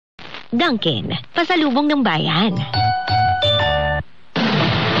Dunkin, pasalubong ng bayan.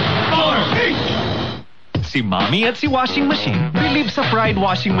 Si Mommy at si Washing Machine believe sa Pride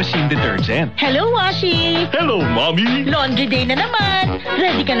Washing Machine Detergent. Hello, Washi! Hello, Mommy! Laundry day na naman!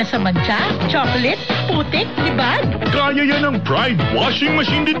 Ready ka na sa mancha, chocolate, putik, libag? Kaya yan ang Pride Washing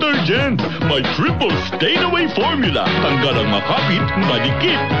Machine Detergent. May triple stain-away formula. Tanggal ang makapit,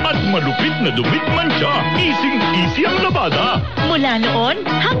 madikit, at malupit na dumit mancha. Easy ang labada. Mula noon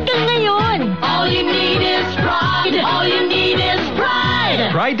hanggang ngayon. All you need is pride. All you need is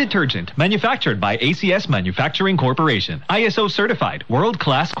pride. Pride Detergent, manufactured by ACS Manufacturing Corporation. ISO certified,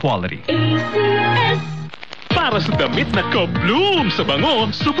 world-class quality. ACS. Para sa damit na ka-bloom sa bango,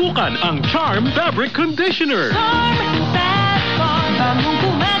 subukan ang Charm Fabric Conditioner. Charm Fat-Con, bangong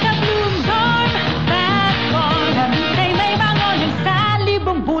kumaka-bloom. Charm Fat-Con, ay may bango ng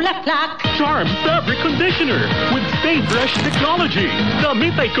salibong bulaklak. Charm Fabric Conditioner with Stay Fresh Technology.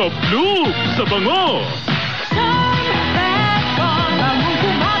 Damit ay ka-bloom sa bango. Charm Fat-Con, bangong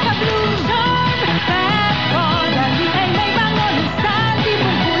kumaka-bloom. Charm Fat-Con, ay may bango ng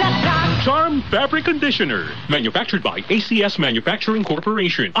salibong bulaklak. Charm Fabric Conditioner. Manufactured by ACS Manufacturing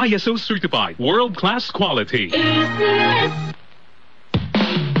Corporation. ISO certified. World-class quality. ACS.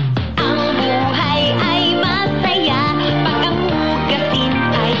 Ang buhay ay masaya pag ang hugasin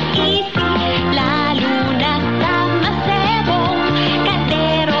ay easy, lalo na sa masebong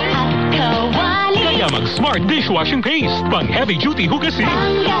kaldero at kawali. Kaya mag-Smart Dishwashing Paste. Pang heavy-duty hugasin.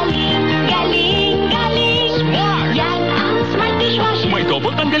 Ang galing. Smart! Yan ang Smart Dishwashing. May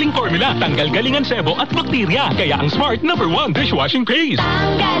double tanggaling formula. Tanggal galing ang sebo at bakterya. Kaya ang Smart #1 Dishwashing Paste.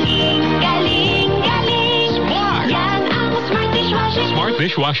 Ang galing. Smart! Yan ang Smart Dishwashing. Smart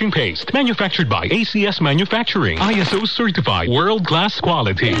Dishwashing Paste. Manufactured by ACS Manufacturing. ISO certified. World-class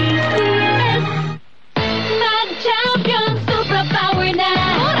quality. Mag-champion, Supra Power na.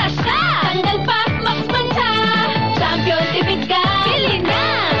 Mura siya. Tanggal pa, max mancha. Champion, tipid ka. Bili na.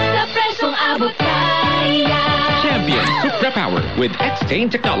 Sa presyong abot kaya. Champion Supra Power with X-Stain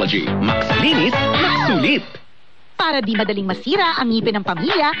Technology. Max linis, max sulit. Para di madaling masira ang ngipin ng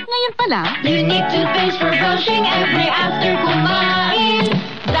pamilya, ngayon pa lang, Unique toothpaste for brushing every after kumain.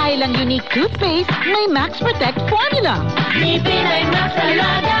 dahil ang unique toothpaste may Max Protect formula. Ngipin ay Max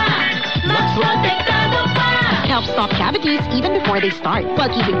Alaga. Max protektado pa. Helps stop cavities even before they start, while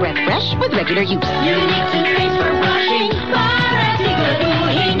keeping breath fresh with regular use. Unique toothpaste for brushing. Para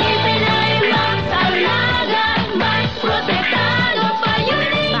siguraduhin ngipin ay Max Alaga. Max protektado pa.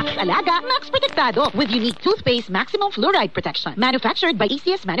 Unique. Max Alaga, Max Protectado with unique toothpaste maximum fluoride protection. Manufactured by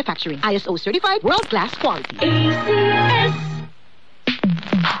ACS Manufacturing. ISO certified, world-class quality. ACS.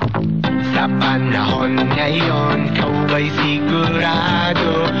 Sa panahon ngayon, kau ba'y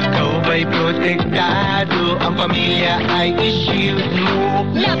sigurado? Kau ba'y protektado? Ang pamilya ay i-shield mo.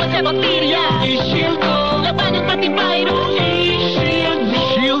 Laban sa bakterya, I-shield ko. labanan pati virus. I-shield mo.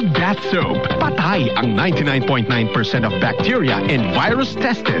 Shield Bath Soap. Patay ang 99.9% of bacteria and virus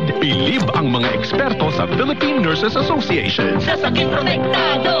tested. Believe ang mga eksperto sa Philippine Nurses Association. Sa sakit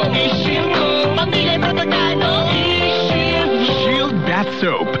protektado, I-shield ko. pamilya protektado. Shield Bath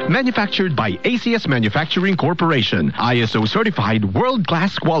Soap. Manufactured by ACS Manufacturing Corporation. ISO certified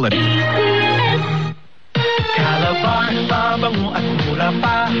world-class quality. Calabar, mabango at mura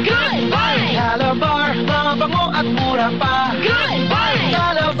pa. Goodbye! Calabar, mabango at mura pa. Goodbye!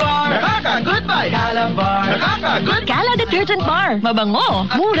 Calabar, nakaka-goodbye. Calabar, nakaka-good. Calla Detergent Bar. Mabango,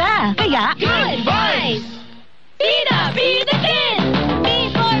 mura, kaya Good vibes. BIDA Kid.